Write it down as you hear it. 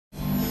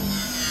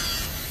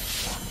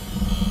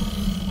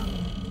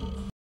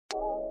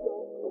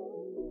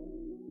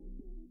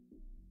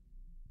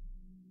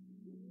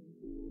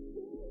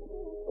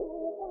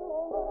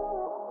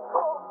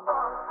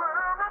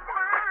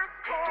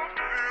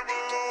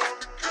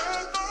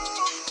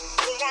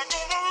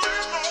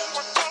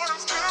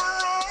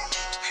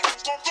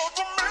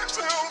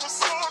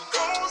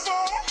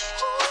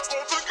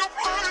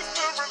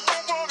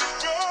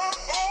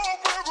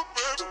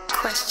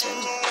Qestn.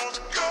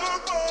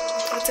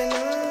 I don't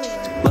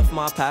know. Left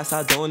my past,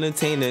 I don't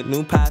entertain it.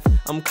 New path,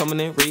 I'm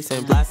coming in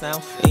racing. Blast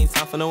now, ain't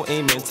time for no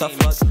aiming. Tough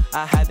luck,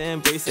 I had to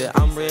embrace it.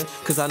 I'm rare,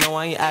 cause I know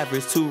I ain't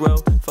average. 2 row,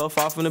 fell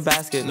far from the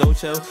basket. No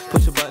chill,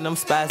 push a button, I'm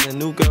spazzing.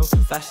 New girl,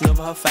 fashion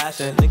over her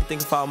fashion. Nigga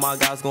think if all my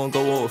guys gon'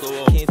 go off.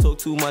 Can't talk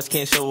too much,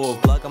 can't show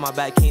off. Blood on my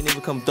back, can't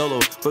even come dolo.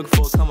 Work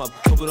for a come up,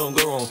 hope it don't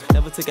go wrong.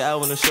 Never take an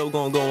L when the show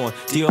gon' go on.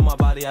 D on my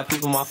body, I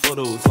peep on my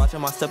photos.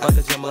 Watching my step like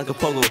a jump like a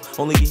pogo.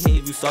 Only get hit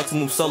if you start to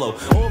move solo.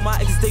 All my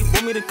exes, they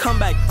want me to come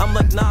back. I'm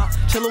like, nah,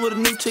 chillin' with a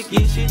new chick,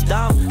 yeah, shit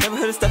down. Never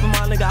heard a step in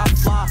my nigga, I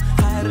fly.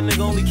 I had a nigga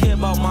only care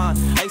about mine.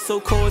 Ice so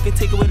cold, it can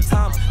take away the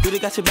time. Dude, they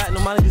got your back, no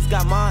my niggas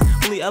got mine.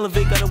 Only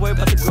elevate, gotta worry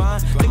about the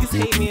grind. Niggas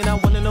hate me and I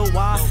wanna know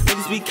why.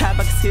 Niggas be cap,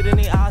 I can see it in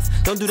their eyes.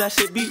 Don't do that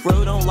shit, be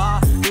real, don't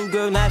lie. New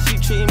girl, now she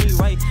treating me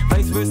right.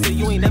 Vice versa,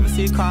 you ain't never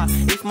see a cry.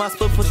 If my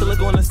split, put the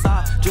liquor on the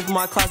side. Drip from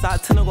my closet, I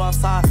tend to go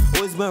outside.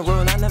 Always been real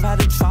and I never had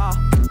to try.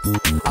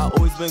 I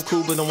always been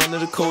cool, but I'm one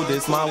of the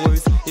coldest. My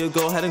words, yeah,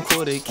 go ahead and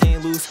quote it.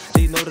 Can't lose,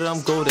 they know that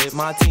I'm goated.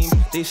 My team,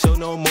 they show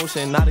no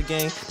emotion, not a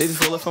gang. They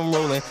just roll it from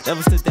rolling.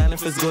 Never sit down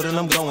if it's good and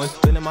I'm going.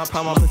 Been in my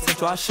prime, my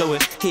potential, I show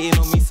it. Hating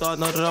on me, so I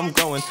know that I'm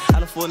growing. I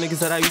done 4 niggas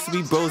that I used to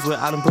be bros with.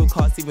 I done broke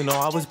hearts even though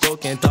I was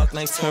broken. Dark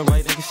nights turn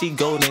right, nigga, she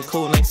golden.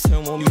 Cold nights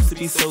turn warm, used to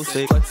be so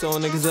sick. Flex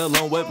on niggas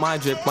alone with my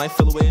drip. Might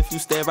feel away if you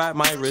stare at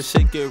my wrist.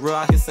 Shit get real,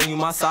 I can send you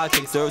my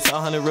sidekick. 0 to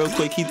 100 real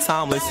quick, keep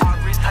timeless. Type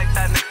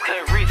that nigga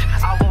couldn't reach.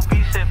 I won't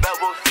be shit, but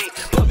we'll see.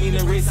 Put me in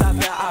the race, I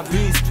bet I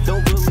breeze.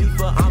 Don't believe,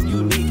 but I'm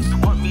unique.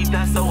 Want me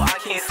down so I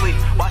can't sleep.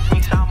 Watch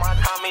me shine, my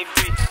time ain't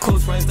free.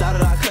 Close friends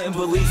doubted I couldn't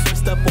believe.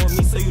 Switched up on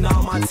me, so you not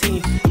on my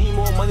team. Need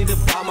more money to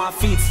buy my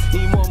feet.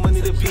 Need more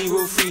money to be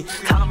real free.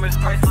 Time is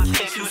priceless,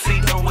 can't you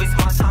see? Don't waste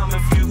my time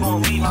if you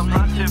gon' leave. I'm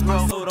not your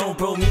bro, so don't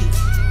bro me.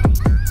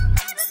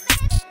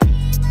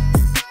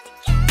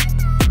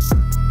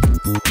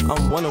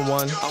 I'm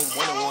 1-on-1.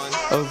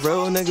 A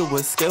real nigga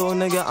with skill,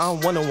 nigga,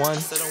 I'm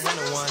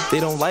 1-on-1. They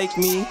don't like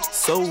me,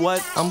 so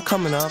what? I'm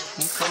coming up.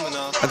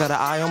 I got an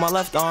eye on my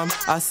left arm,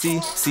 I see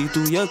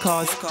through your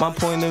cards. My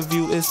point of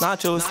view is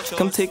not yours.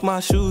 Come take my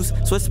shoes,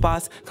 switch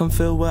spots, come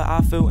feel what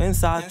I feel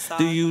inside.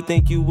 Do you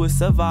think you would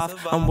survive?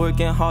 I'm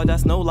working hard,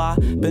 that's no lie.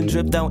 Been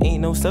dripped out,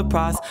 ain't no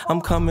surprise.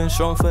 I'm coming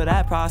strong for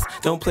that prize.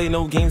 Don't play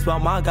no games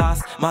about my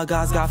guys. My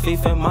guys got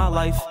faith in my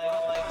life.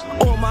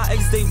 All my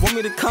exes, they want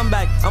me to come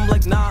back. I'm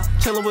like, nah,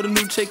 chillin' with a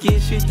new chick, yeah,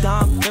 shit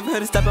dumb. Never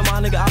heard a step in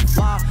my nigga, I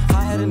fly.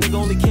 I had a nigga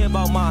only care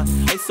about mine.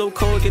 Ice so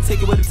cold, it can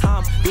take away the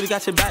time. Dude,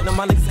 got your back, no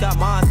my niggas got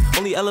mine.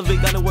 Only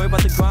elevate, gotta worry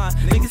about the grind.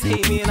 Niggas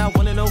hate me and I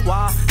wanna know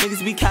why.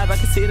 Niggas be cap, I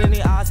can see it in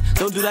their eyes.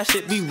 Don't do that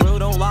shit, be real,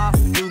 don't lie.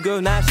 New girl,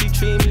 now she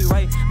treating me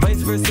right.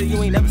 Vice versa,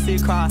 you ain't never see a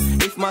cry.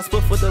 If my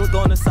split with the look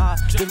on the side.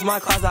 Drip in my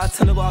closet, I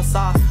tend to go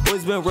outside.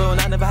 Always been real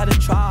and I never had to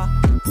try.